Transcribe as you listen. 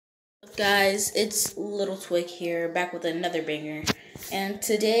Guys, it's Little Twig here, back with another banger. And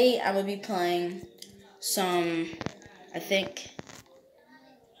today I'm going to be playing some, I think,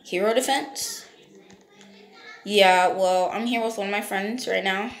 hero defense. Yeah, well, I'm here with one of my friends right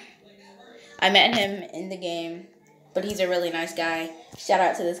now. I met him in the game, but he's a really nice guy. Shout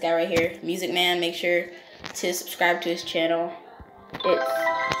out to this guy right here, Music Man. Make sure to subscribe to his channel.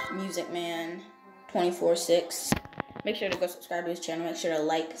 It's Music Man 24/6. Make sure to go subscribe to his channel. Make sure to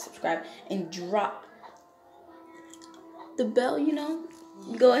like, subscribe, and drop the bell,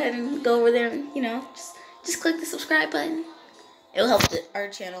 Go ahead and go over there and, just click the subscribe button. It'll help our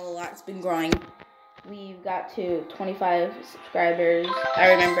channel a lot. It's been growing. We've got to 25 subscribers.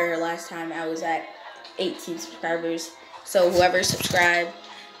 I remember last time I was at 18 subscribers. So whoever subscribed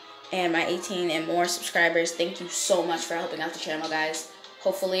and my 18 and more subscribers, thank you so much for helping out the channel, guys.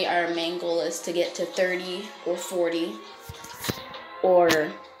 Hopefully our main goal is to get to 30 or 40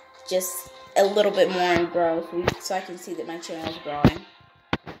 or just a little bit more and grow so I can see that my channel is growing.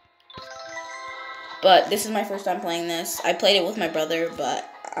 But this is my first time playing this. I played it with my brother, but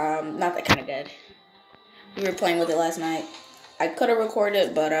not that kind of good. We were playing with it last night. I could have recorded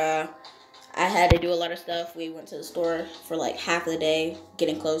it, but I had to do a lot of stuff. We went to the store for like half of the day,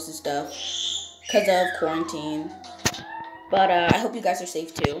 getting clothes and stuff because of quarantine. But I hope you guys are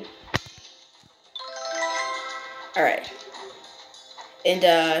safe too. Alright.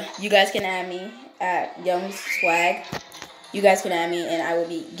 And you guys can add me at Young Swag. You guys can add me and I will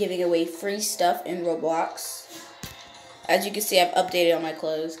be giving away free stuff in Roblox. As you can see, I've updated all my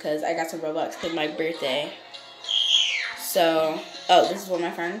clothes because I got some Robux for my birthday. So, oh, this is one of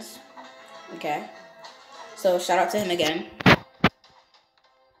my friends. Okay. So, shout out to him again.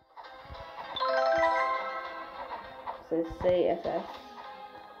 So, say SS.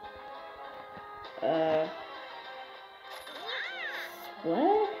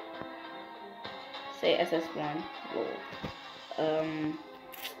 What? Say SS1. Whoa.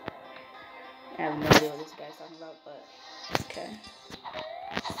 I have no idea what this guy's talking about, but okay.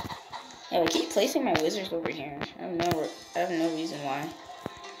 Yeah, we keep placing my wizards over here. I have no reason why.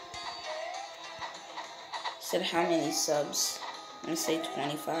 Said how many subs? I'm gonna say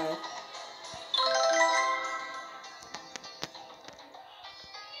 25.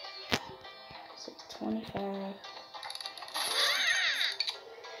 So 25.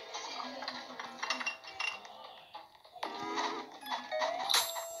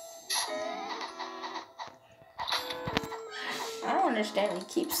 I don't understand. He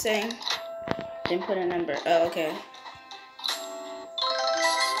keeps saying, then put a number. Oh, okay.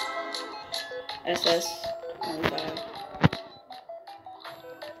 SS 25.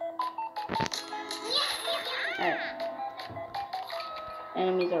 Alright.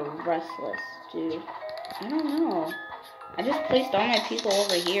 Enemies are restless, dude. I don't know. I just placed all my people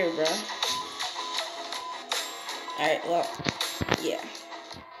over here, bro. Alright, well, yeah.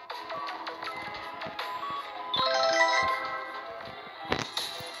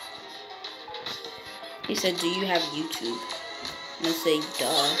 He said, do you have YouTube? I'm gonna say,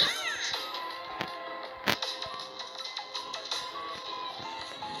 duh.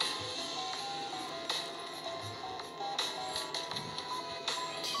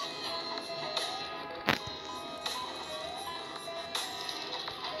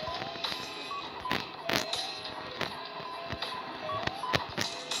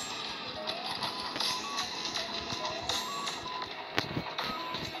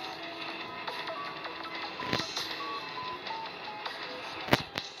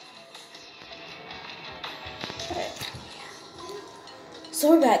 So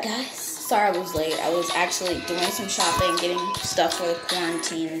we're back, guys. Sorry I was late. I was actually doing some shopping, getting stuff for the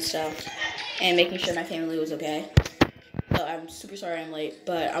quarantine and stuff, and making sure my family was okay. So I'm super sorry I'm late,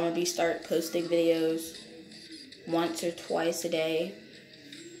 but I'm gonna start posting videos once or twice a day.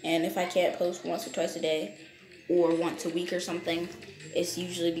 And if I can't post once or twice a day, or once a week or something, it's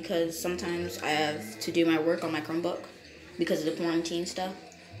usually because sometimes I have to do my work on my Chromebook because of the quarantine stuff.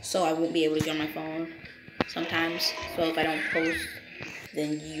 So I won't be able to get on my phone sometimes. So if I don't post,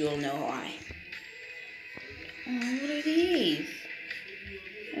 then you'll know why. Oh, what are these?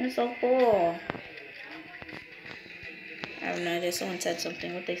 They're so cool. I have no idea. Someone said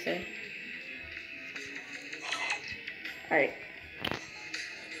something. What'd they say? Alright.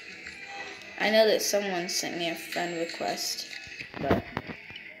 I know that someone sent me a friend request, but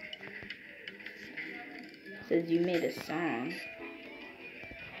it says you made a song.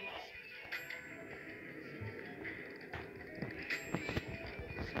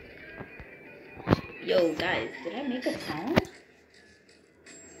 Yo, guys, did I make a song?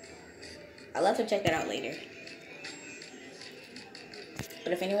 I'll have to check that out later.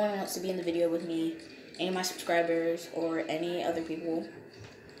 But if anyone wants to be in the video with me, any of my subscribers or any other people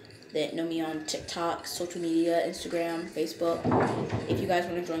that know me on TikTok, social media, Instagram, Facebook, if you guys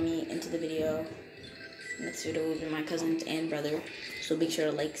want to join me into the video, next video will be my cousins and brother. So make sure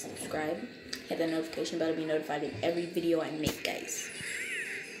to like, subscribe, hit that notification bell to be notified of every video I make, guys.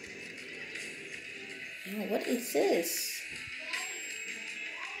 Yo, what is this?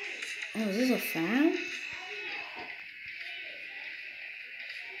 Oh, is this a farm?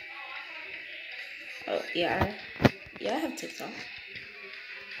 Oh, yeah. I have TikTok.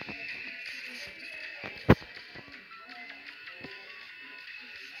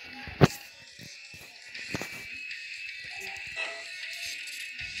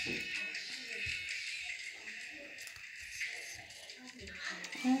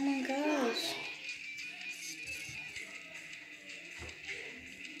 Oh my gosh.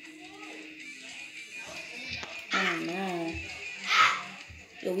 Oh no.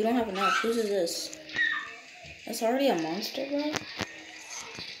 Yo, we don't have enough. Whose is this? That's already a monster, bro.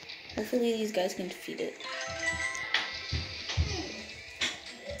 Hopefully these guys can defeat it.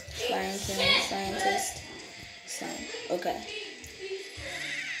 Scientist. Okay.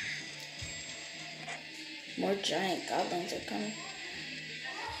 More giant goblins are coming.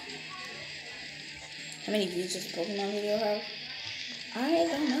 How many views does the Pokemon video have? I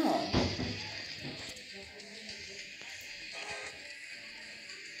don't know.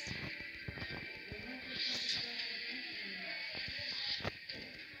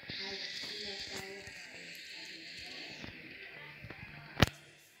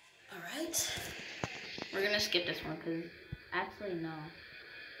 Alright. We're gonna skip this one because actually no.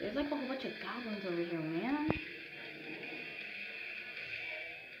 There's like a whole bunch of goblins over here, man.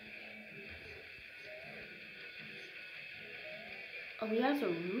 Oh, he has a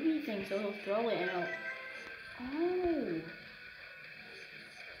ruby thing, so he'll throw it and it'll... Oh!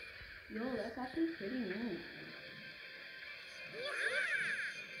 Yo, that's actually pretty neat.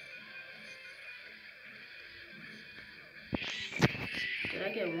 Did I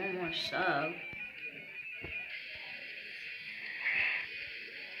get one more sub?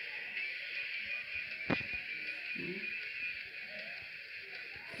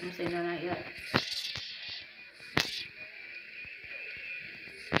 I'm saying no, not yet.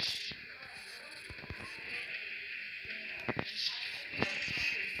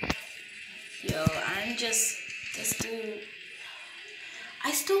 Yo, this dude.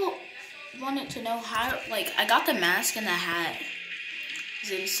 I still wanted to know how, like, I got the mask and the hat.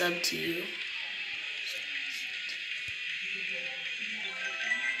 Zen sub to you.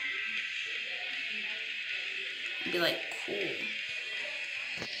 And be like, cool.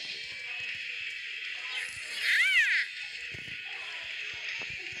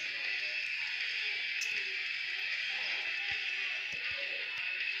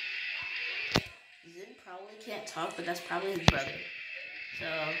 Zen probably can't talk, but that's probably his brother. So,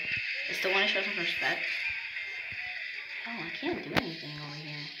 I still want to show some respect. Oh, I can't do anything over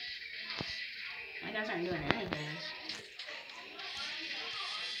here. My guys aren't doing anything.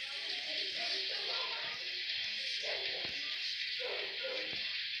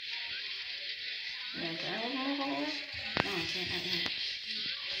 Yeah, can I move over there? No, I can't, not yet.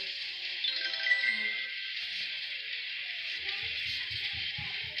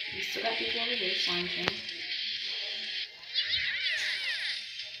 We still got people over here, slime king.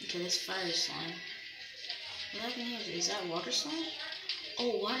 Okay, this fire slime. What happened here? Is that water slime?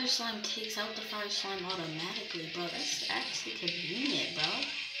 Oh, water slime takes out the fire slime automatically, bro. That's actually convenient, bro.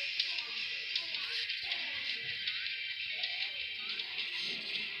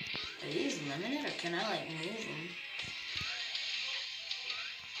 Are these limited, or can I, like, move them?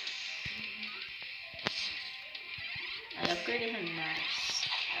 I upgraded him max.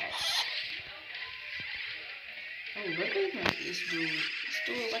 Alright. Oh, look at this dude. This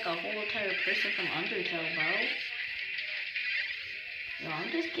dude is like a whole entire person from Undertale, bro. Yo,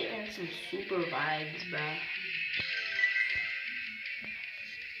 I'm just getting some super vibes, bro.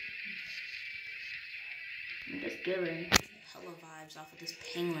 I'm just getting hella vibes off of this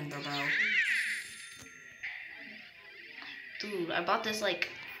penguin, bro. Dude, I bought this like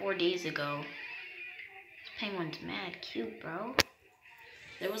 4 days ago. This penguin's mad cute, bro.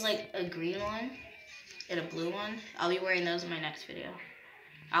 There was like a green one and a blue one. I'll be wearing those in my next video.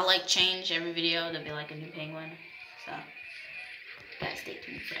 I'll like change every video to be like a new penguin. So, gotta stay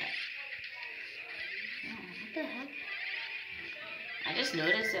tuned for that. Oh, what the heck? I just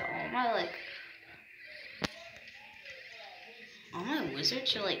noticed that all my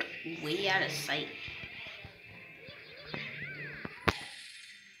wizards are like way out of sight.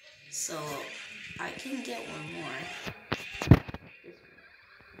 So I can get one more.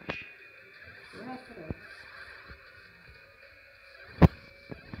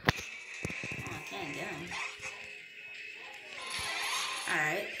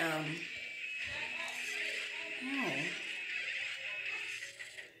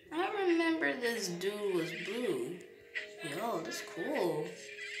 remember this dude was blue. Yo, that's cool.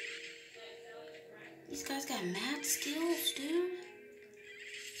 These guys got mad skills, dude.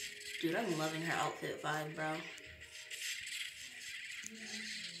 Dude, I'm loving her outfit vibe, bro.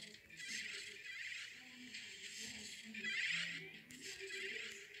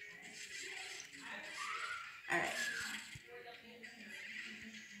 Alright.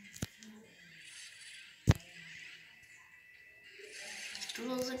 This dude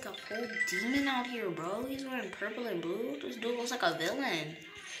looks like a whole demon out here, bro. He's wearing purple and blue. This dude looks like a villain.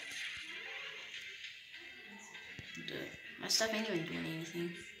 Dude, my stuff ain't even doing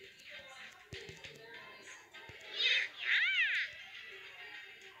anything.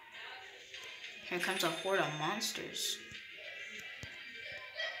 Here comes a horde of monsters.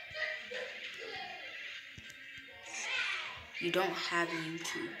 You don't have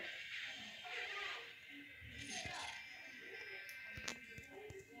YouTube.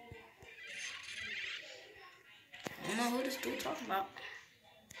 I don't know who this dude talking about.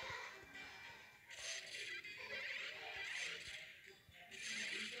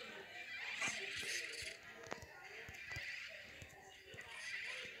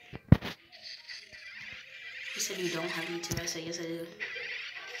 He said you don't have YouTube. I said yes I do.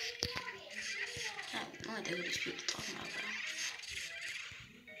 I have no idea who this dude's talking about, bro.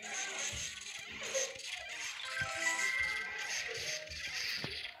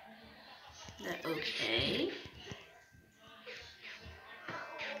 That okay?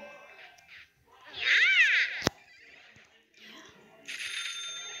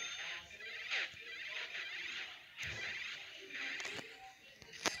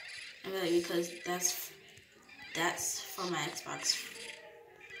 Really, because that's for my Xbox.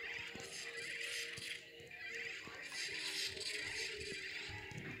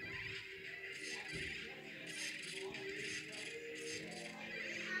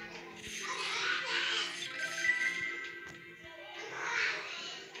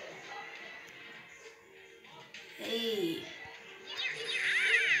 Hey.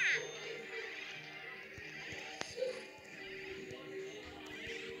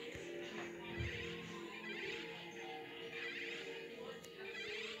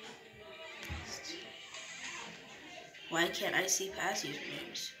 Why can't I see past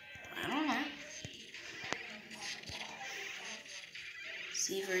usernames? I don't know.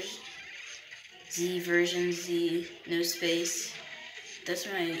 Z, no space. That's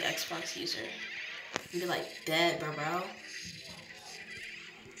my Xbox user. I'd be like, bet, bro.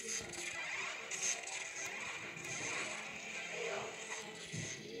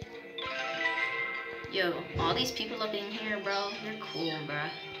 Yo, all these people up in here, bro, you're cool, bro.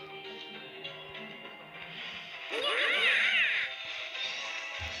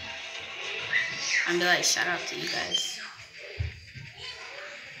 I'm be like, shout out to you guys.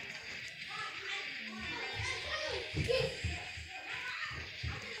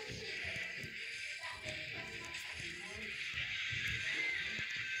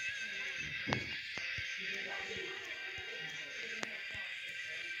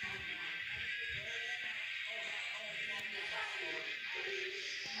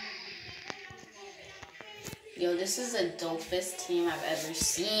 Yo, this is the dopest team I've ever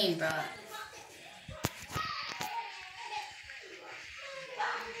seen, bro.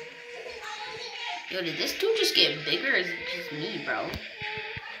 Yo, did this dude just get bigger or is it just me, bro?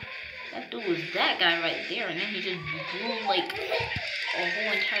 That dude was that guy right there, and then he just blew, like, a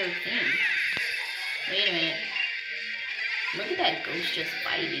whole entire thing. Wait a minute. Look at that ghost just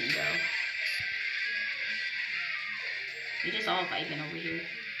vibing, bro. We just all vibing over here.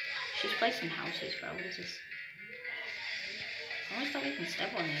 She's placing houses, bro. What is this? I always thought we can step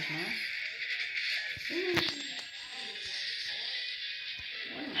on these, man. Ooh.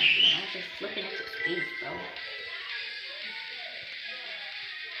 What am I doing? I was just flipping into space, bro.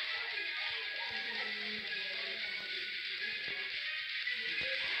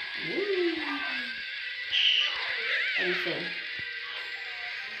 Woo. How do you say?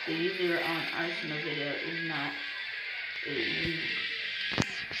 The user on Arsenal video is not a user.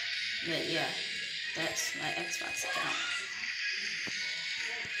 But yeah, that's my Xbox account.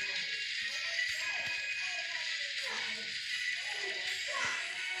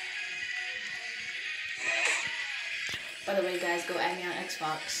 By the way, guys, go add me on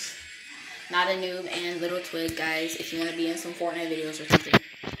Xbox. Not a noob and Little Twig, guys, if you want to be in some Fortnite videos or something.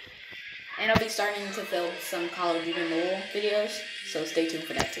 And I'll be starting to film some Call of Duty Mobile videos, so stay tuned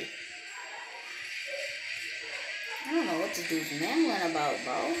for that too. I don't know what this dude's rambling about,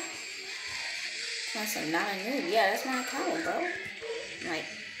 bro. That's not a noob. Yeah, that's my account, bro. I'm like,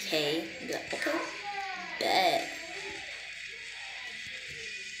 K. Be like, okay, bet.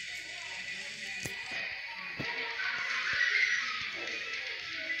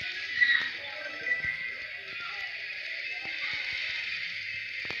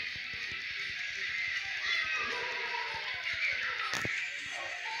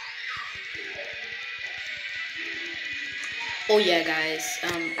 Oh yeah, guys.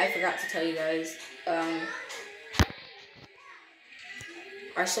 I forgot to tell you guys.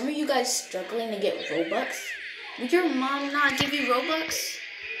 Are some of you guys struggling to get Robux? Would your mom not give you Robux?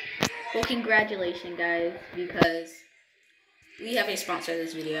 Well, congratulations, guys, because we have a sponsor of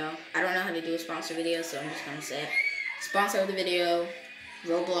this video. I don't know how to do a sponsor video, so I'm just gonna say it. Sponsor of the video,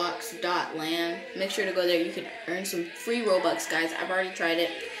 Roblox.land. Make sure to go there. You can earn some free Robux, guys. I've already tried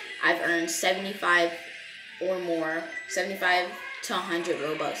it. I've earned 75 or more, 75 to 100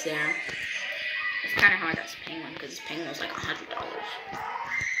 Robux there. It's kind of how I got this penguin, because this penguin was like $100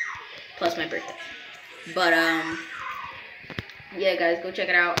 plus my birthday. But yeah, guys, go check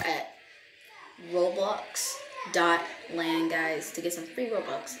it out at Roblox.land, guys, to get some free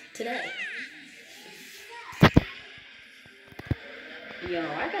Robux today. Yo,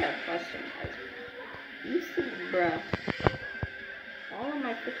 I got a question, guys. You see, bruh, all of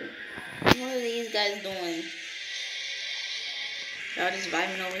my freaking, what are these guys doing? Y'all just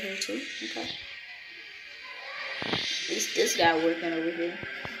vibing over here too? Okay. At least this guy working over here.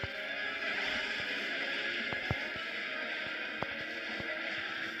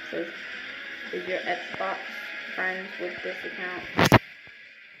 Says, is your Xbox friends with this account?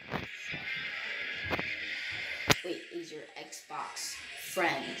 Wait, is your Xbox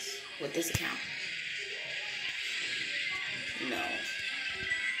friends with this account? No.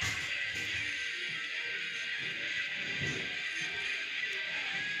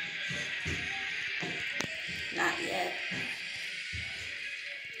 Not yet.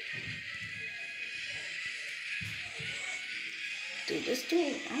 Dude, this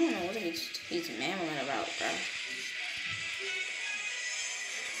dude, I don't know what he's mammering about, bro.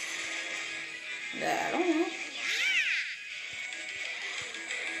 Yeah, I don't know.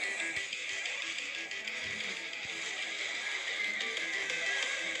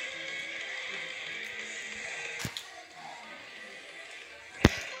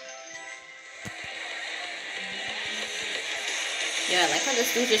 Yeah, I like how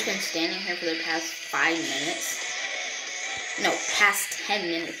this dude just been standing here for the past 5 minutes. No, past 10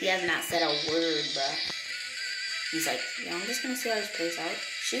 minutes. He has not said a word, bruh. He's like, yo, I'm just gonna see how this plays out.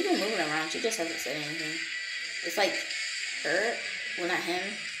 She's been moving around. She just hasn't said anything. It's like her, well, not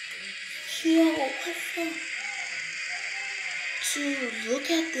him. Yo, what the? Dude, look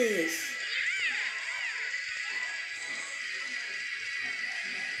at this.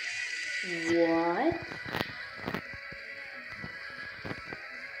 What?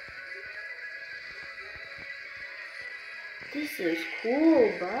 This is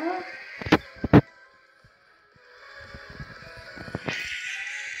cool, bro.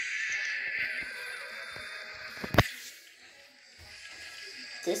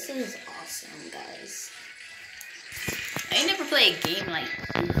 This is awesome, guys. I ain't never played a game like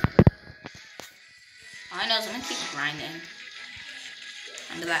this. All I know is I'm gonna keep grinding.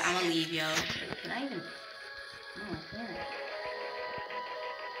 I'm be like, I'm gonna leave, yo. Can I even? No, I can't.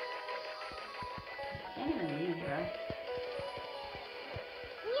 I can't even leave, bro.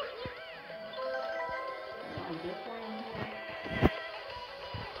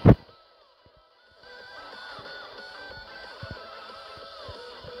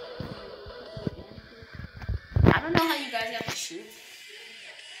 I don't know how you guys have to shoot.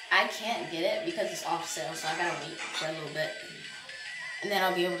 I can't get it because it's off sale, so I gotta wait for a little bit. And then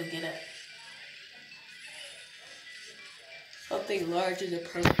I'll be able to get it. Something large is a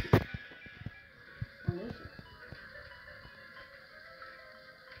perfect. What is it?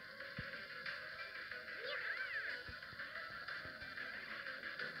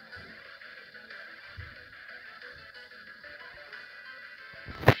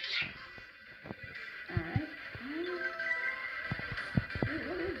 Alright. Wait,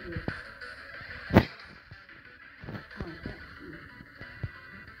 what is this? Oh, I can't see.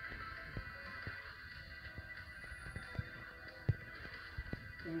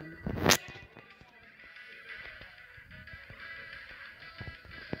 Dang.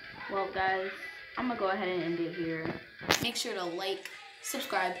 Well, guys, I'm gonna go ahead and end it here. Make sure to like,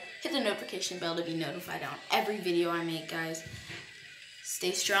 subscribe, hit the notification bell to be notified on every video I make, guys.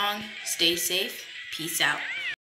 Stay strong, stay safe, peace out.